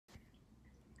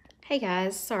Hey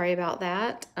guys, sorry about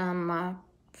that. My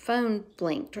phone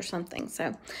blinked or something.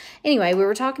 So anyway, we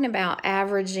were talking about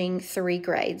averaging 3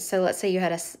 grades. So let's say you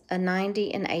had a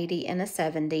 90, an 80, and a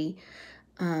 70.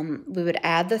 We would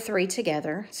add the 3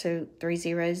 together. So 3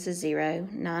 zeros is 0.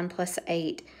 9 plus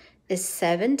 8 is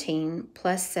 17.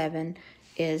 Plus 7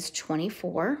 is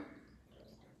 24.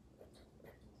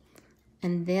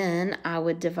 And then I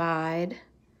would divide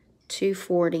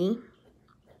 240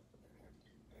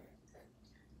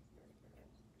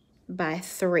 by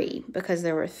 3 because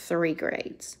there were 3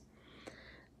 grades.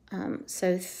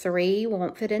 So 3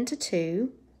 won't fit into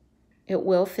 2. It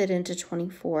will fit into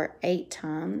 24 8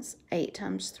 times. 8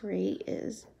 times 3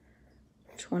 is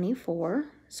 24.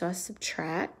 So I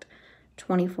subtract.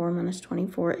 24 minus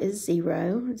 24 is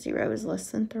 0. 0 is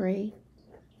less than 3.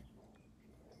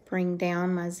 Bring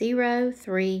down my 0.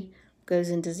 3 goes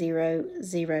into 0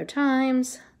 0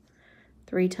 times.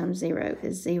 3 times 0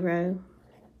 is 0.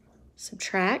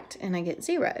 Subtract, and I get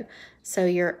 0. So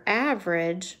your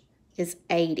average is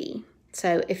 80.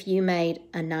 So if you made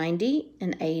a 90,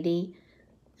 an 80,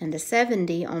 and a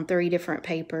 70 on 3 different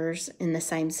papers in the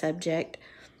same subject,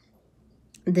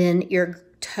 then your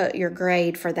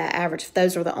grade for that average, if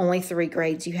those are the only 3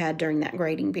 grades you had during that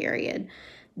grading period,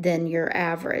 then your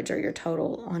average or your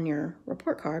total on your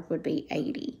report card would be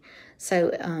 80.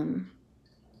 So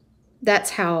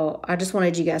that's how, I just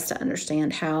wanted you guys to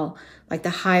understand how, like, the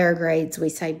higher grades, we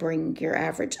say bring your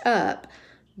average up,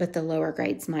 but the lower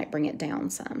grades might bring it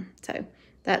down some. So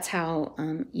that's how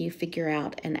you figure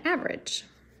out an average.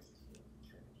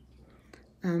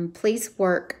 Please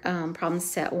work problem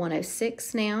set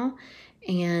 106 now,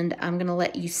 and I'm going to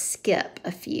let you skip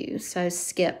a few. So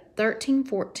skip 13,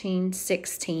 14,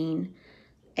 16,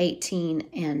 18,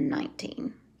 and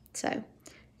 19. So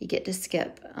you get to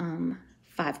skip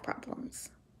 5 problems.